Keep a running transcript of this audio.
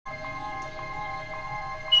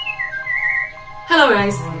Hello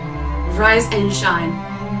guys, rise and shine.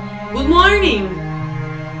 Good morning.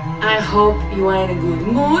 I hope you are in a good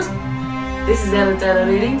mood. This is IvanaTarot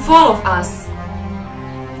reading for all of us.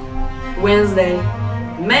 Wednesday,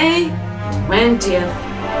 May 20th.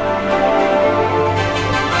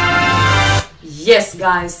 Yes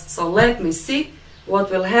guys, so let me see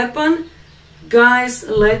what will happen. Guys,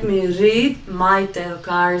 let me read my tarot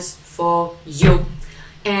cards for you.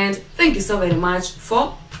 And thank you so very much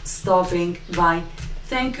for stopping by.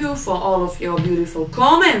 Thank you for all of your beautiful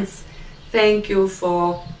comments. Thank you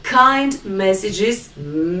for kind messages,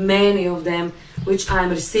 many of them, which I'm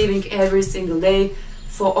receiving every single day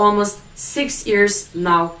for almost 6 years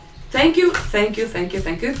now. Thank you, thank you, thank you,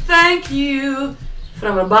 thank you, thank you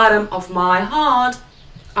from the bottom of my heart.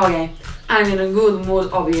 Okay, I'm in a good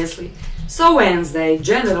mood, obviously. So Wednesday,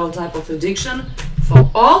 general type of prediction for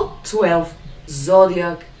all 12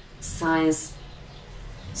 zodiac signs.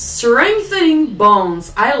 Strengthening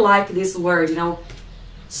bonds. I like this word, you know.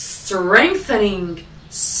 Strengthening,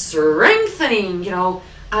 you know.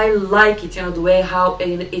 I like it, you know, the way how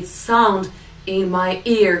it sounds in my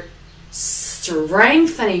ear.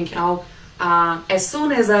 Strengthening, you know. As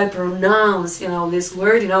soon as I pronounce, you know, this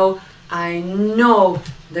word, you know, I know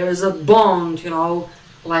there's a bond, you know,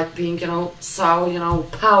 like being, you know, so, you know,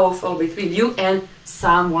 powerful between you and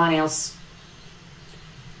someone else.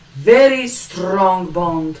 Very strong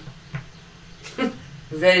bond.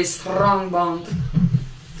 Very strong bond.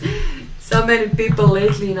 So many people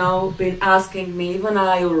lately, you know, been asking me, Ivana,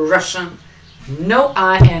 are you Russian? No,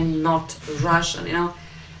 I am not Russian, you know.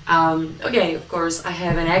 Okay, of course, I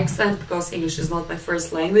have an accent because English is not my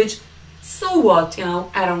first language. So what, you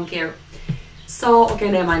know, I don't care. So,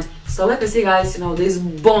 okay, never mind. So let me see, guys, you know, this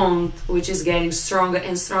bond, which is getting stronger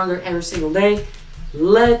and stronger every single day.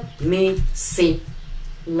 Let me see.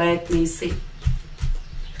 Let me see.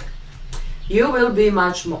 You will be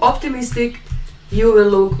much more optimistic. You will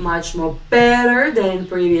look much more better than in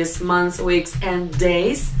previous months, weeks, and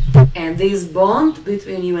days. And this bond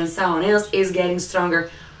between you and someone else is getting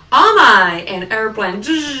stronger. Oh my! An airplane.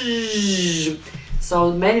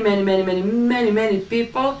 So many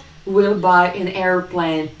people will buy an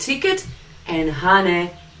airplane ticket, and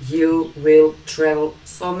honey, you will travel.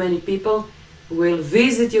 So many people will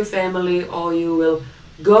visit your family, or you will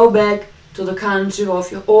go back to the country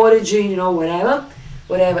of your origin, you know,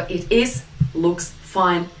 whatever it is, looks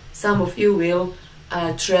fine. Some of you will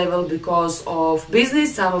travel because of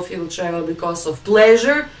business, some of you will travel because of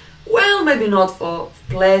pleasure. Well, maybe not for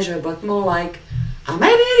pleasure, but more like,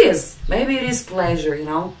 maybe it is pleasure, you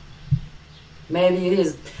know, maybe it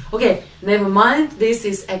is. Okay, never mind, this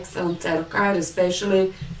is excellent tarot card,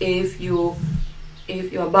 especially if you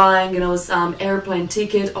are buying, you know, some airplane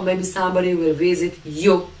ticket, or maybe somebody will visit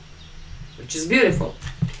you, which is beautiful.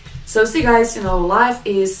 So see, guys, you know, life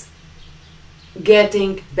is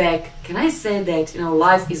getting back. Can I say that, you know,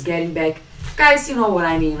 life is getting back? Guys, you know what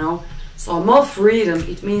I mean, you know. So more freedom,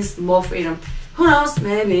 it means more freedom. Who knows,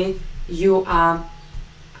 maybe you are a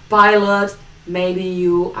pilot, maybe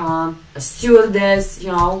you are a stewardess,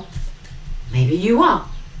 you know, maybe you are,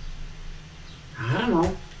 I don't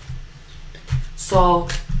know. So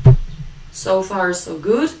far so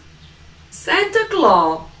good. Santa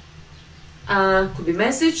Claus could be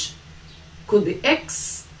message, could be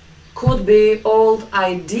ex, could be old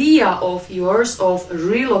idea of yours of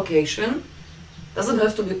relocation. Doesn't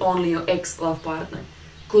have to be only your ex-love partner.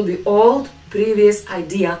 Could be old previous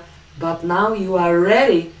idea, but now you are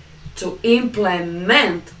ready to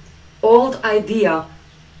implement old idea.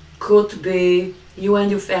 Could be you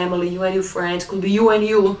and your family, you and your friends, could be you and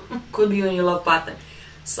you, could be you and your love partner.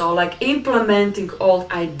 So like implementing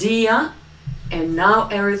old idea, and now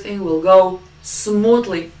everything will go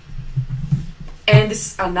smoothly. And this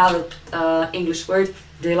is another English word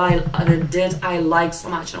that I like so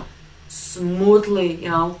much, you know. Smoothly, you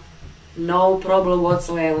know, no problem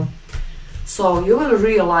whatsoever. So you will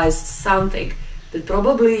realize something that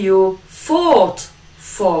probably you fought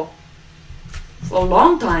for a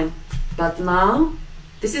long time, but now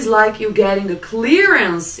this is like you getting a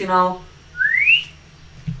clearance, you know.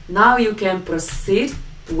 Now you can proceed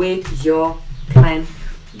with your plan.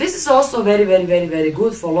 This is also very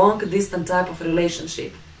good for long distance type of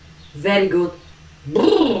relationship. Very good.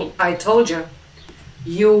 I told you.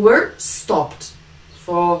 You were stopped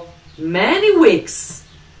for many weeks,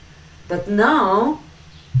 but now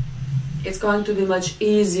it's going to be much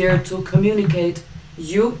easier to communicate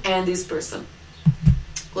you and this person.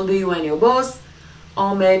 Could be you and your boss,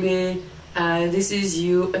 or maybe this is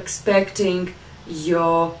you expecting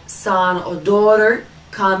your son or daughter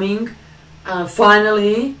coming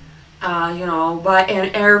finally you know, by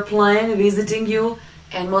an airplane visiting you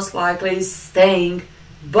and most likely staying.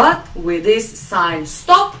 But with this sign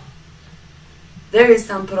stop, there is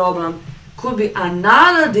some problem. Could be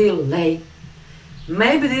another delay.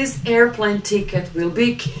 Maybe this airplane ticket will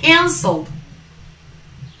be cancelled.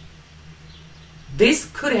 This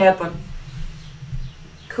could happen.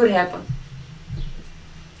 Could happen.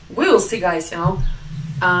 We will see, guys, you know.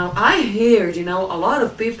 I heard, you know, a lot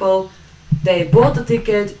of people, they bought the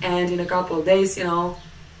ticket and in a couple of days, you know,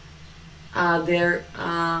 their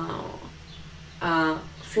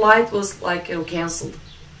flight was like, you know, cancelled.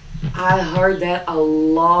 I heard that a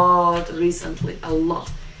lot recently, a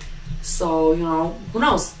lot. So, you know, who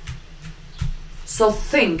knows? So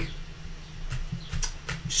think,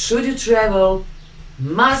 should you travel?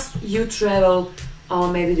 Must you travel?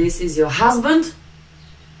 Or maybe this is your husband.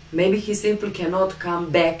 Maybe he simply cannot come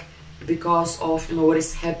back because of, you know, what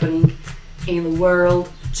is happening in the world,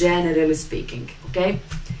 generally speaking. Okay?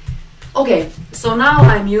 Okay, so now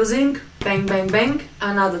I'm using, bang, bang, bang,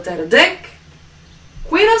 another tarot deck.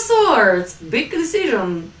 Queen of Swords, big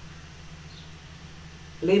decision.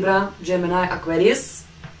 Libra, Gemini, Aquarius.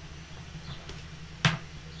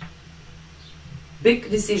 Big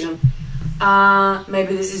decision.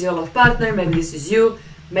 Maybe this is your love partner, maybe this is you.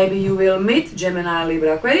 Maybe you will meet Gemini,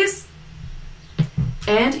 Libra, Aquarius.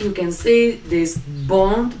 And you can see this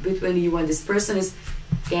bond between you and this person is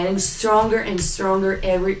getting stronger and stronger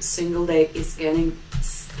every single day. It's getting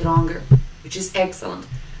stronger, which is excellent.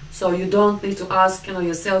 So you don't need to ask, you know,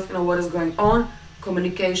 yourself, you know, what is going on.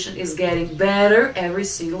 Communication is getting better every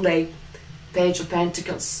single day. Page of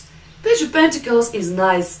Pentacles. Page of Pentacles is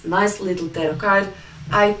nice little tarot card.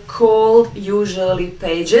 I called usually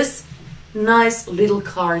pages nice little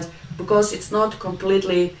card because it's not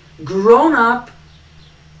completely grown up.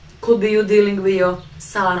 Could be you dealing with your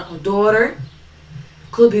son or daughter.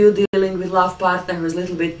 Could be you dealing with love partner who is a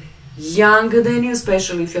little bit younger than you,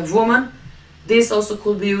 especially if you're a woman. This also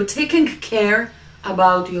could be you taking care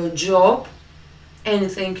about your job,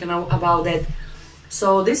 anything, you know, about that.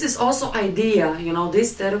 So this is also idea, you know,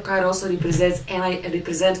 this tarot card also represents an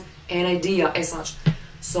idea as such.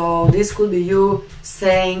 So this could be you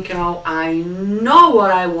saying, you know, I know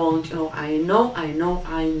what I want, you know, I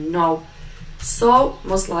know. So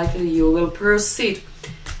most likely you will proceed.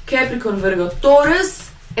 Capricorn, Virgo,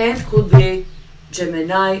 Taurus, and could be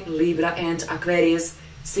Gemini, Libra, and Aquarius.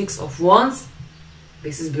 Six of Wands.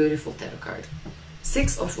 This is beautiful tarot card.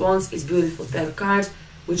 Six of Wands is beautiful tarot card,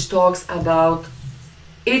 which talks about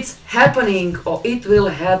it's happening or it will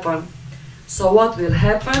happen. So what will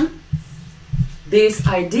happen? This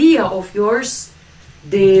idea of yours,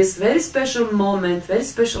 this very special moment, very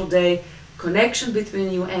special day, connection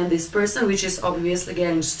between you and this person, which is obviously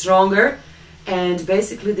getting stronger. And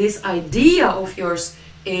basically this idea of yours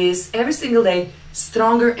is every single day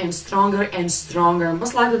stronger and stronger and stronger.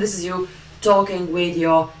 Most likely this is you talking with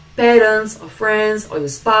your parents or friends or your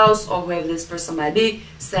spouse or whoever this person might be,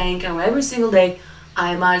 saying, oh, every single day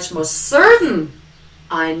I'm much more certain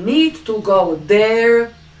I need to go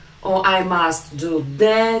there or I must do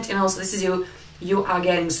that. You know, so this is you are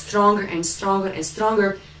getting stronger and stronger and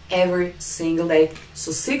stronger every single day.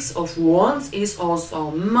 So Six of Wands is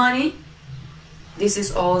also money. This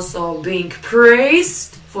is also being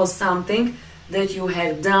praised for something that you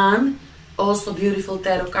have done. Also beautiful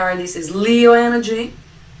tarot card. This is Leo energy.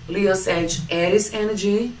 Leo, Sage, Aries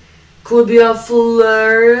energy. Could be a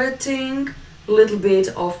flirting, little bit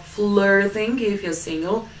of flirting if you're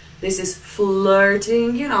single. This is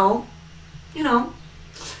flirting, you know.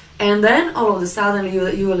 And then all of a sudden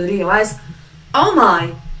you will realize, oh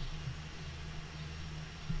my,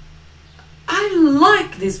 I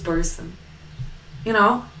like this person. You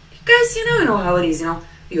know, because you know how it is, you know.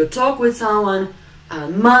 You talk with someone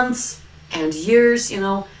months and years, you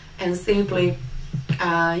know, and simply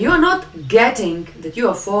you are not getting that you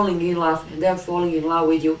are falling in love and they're falling in love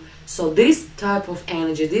with you. So this type of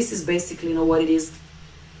energy, this is basically, you know, what it is.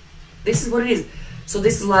 This is what it is. So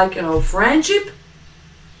this is like, you know, friendship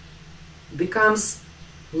becomes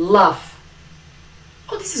love.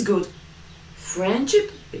 Oh, this is good.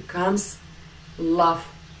 Friendship becomes love.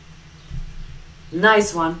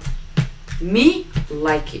 Nice one. Me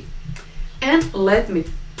like it. And let me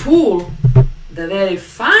pull the very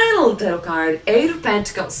final tarot card, Eight of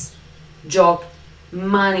Pentacles. Job,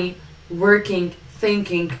 money, working,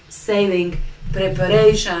 thinking, saving,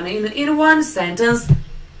 preparation. In one sentence,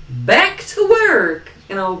 back to work.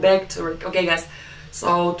 You know, back to work. Okay, guys.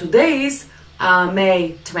 So today is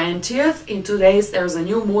May 20th. In 2 days, there's a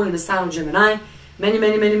new moon in the sign of Gemini. Many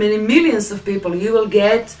millions of people you will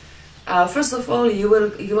get. First of all, you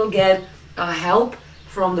will get help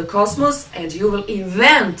from the cosmos, and you will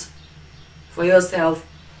invent for yourself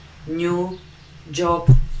new job,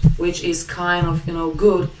 which is kind of,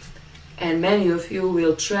 good, and many of you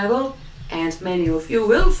will travel, and many of you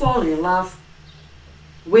will fall in love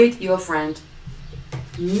with your friend.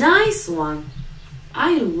 Nice one.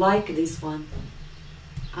 I like this one.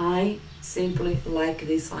 I simply like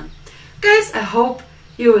this one. Guys, I hope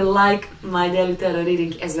you will like my daily tarot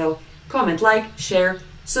reading as well. Comment, like, share,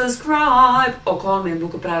 subscribe, or call me and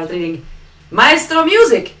book a private reading. Maestro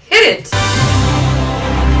music, hit it!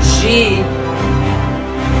 G.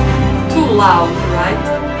 Too loud, right?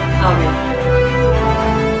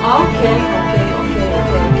 Okay.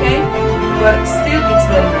 But still, it's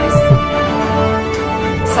very nice.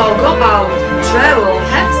 So go out, travel,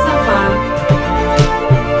 have some fun,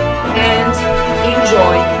 and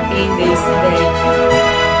enjoy in this day.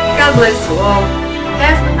 God bless you all.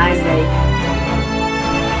 Have a nice day.